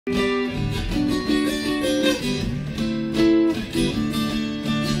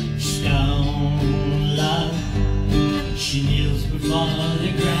for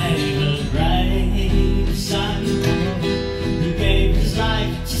the great bright sun, who gave his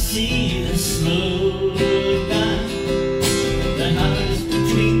life to see the smoke gun that hovers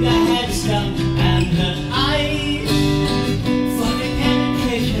between the headstone and the eyes, for the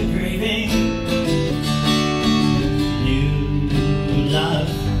penetrate the craving. New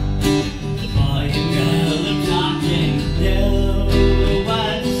love, the boy and girl are talking new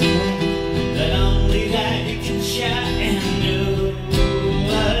words that only they can share in new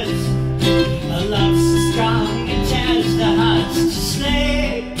words. A love so strong it tears the hearts to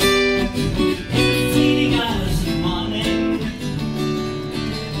sleep in the fleeting hours of morning.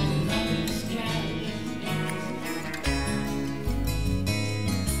 Lovers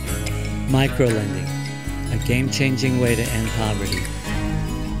Microlending, a game-changing way to end poverty.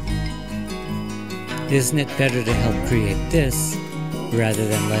 Isn't it better to help create this rather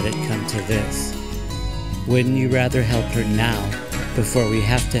than let it come to this? Wouldn't you rather help her now before we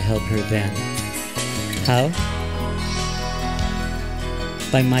have to help her then? How?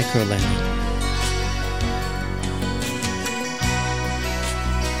 By microlending.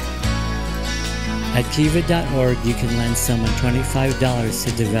 At kiva.org, you can lend someone $25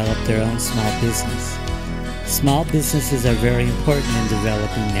 to develop their own small business. Small businesses are very important in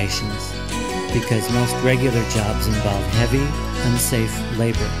developing nations because most regular jobs involve heavy, unsafe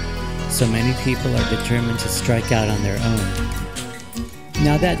labor, so many people are determined to strike out on their own.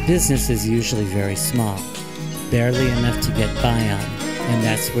 Now that business is usually very small, barely enough to get by on, and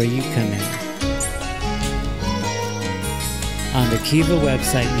that's where you come in. On the Kiva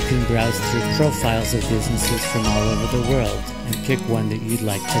website, you can browse through profiles of businesses from all over the world and pick one that you'd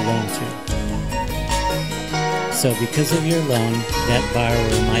like to loan to. So because of your loan, that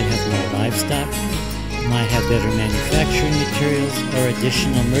borrower might have more livestock, might have better manufacturing materials, or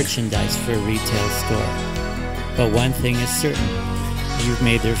additional merchandise for a retail store. But one thing is certain, you've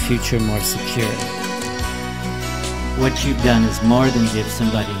made their future more secure. What you've done is more than give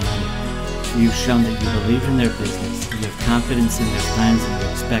somebody money. You've shown that you believe in their business, you have confidence in their plans, and you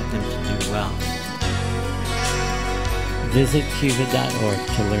expect them to do well. Visit kiva.org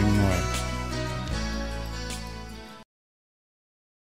to learn more.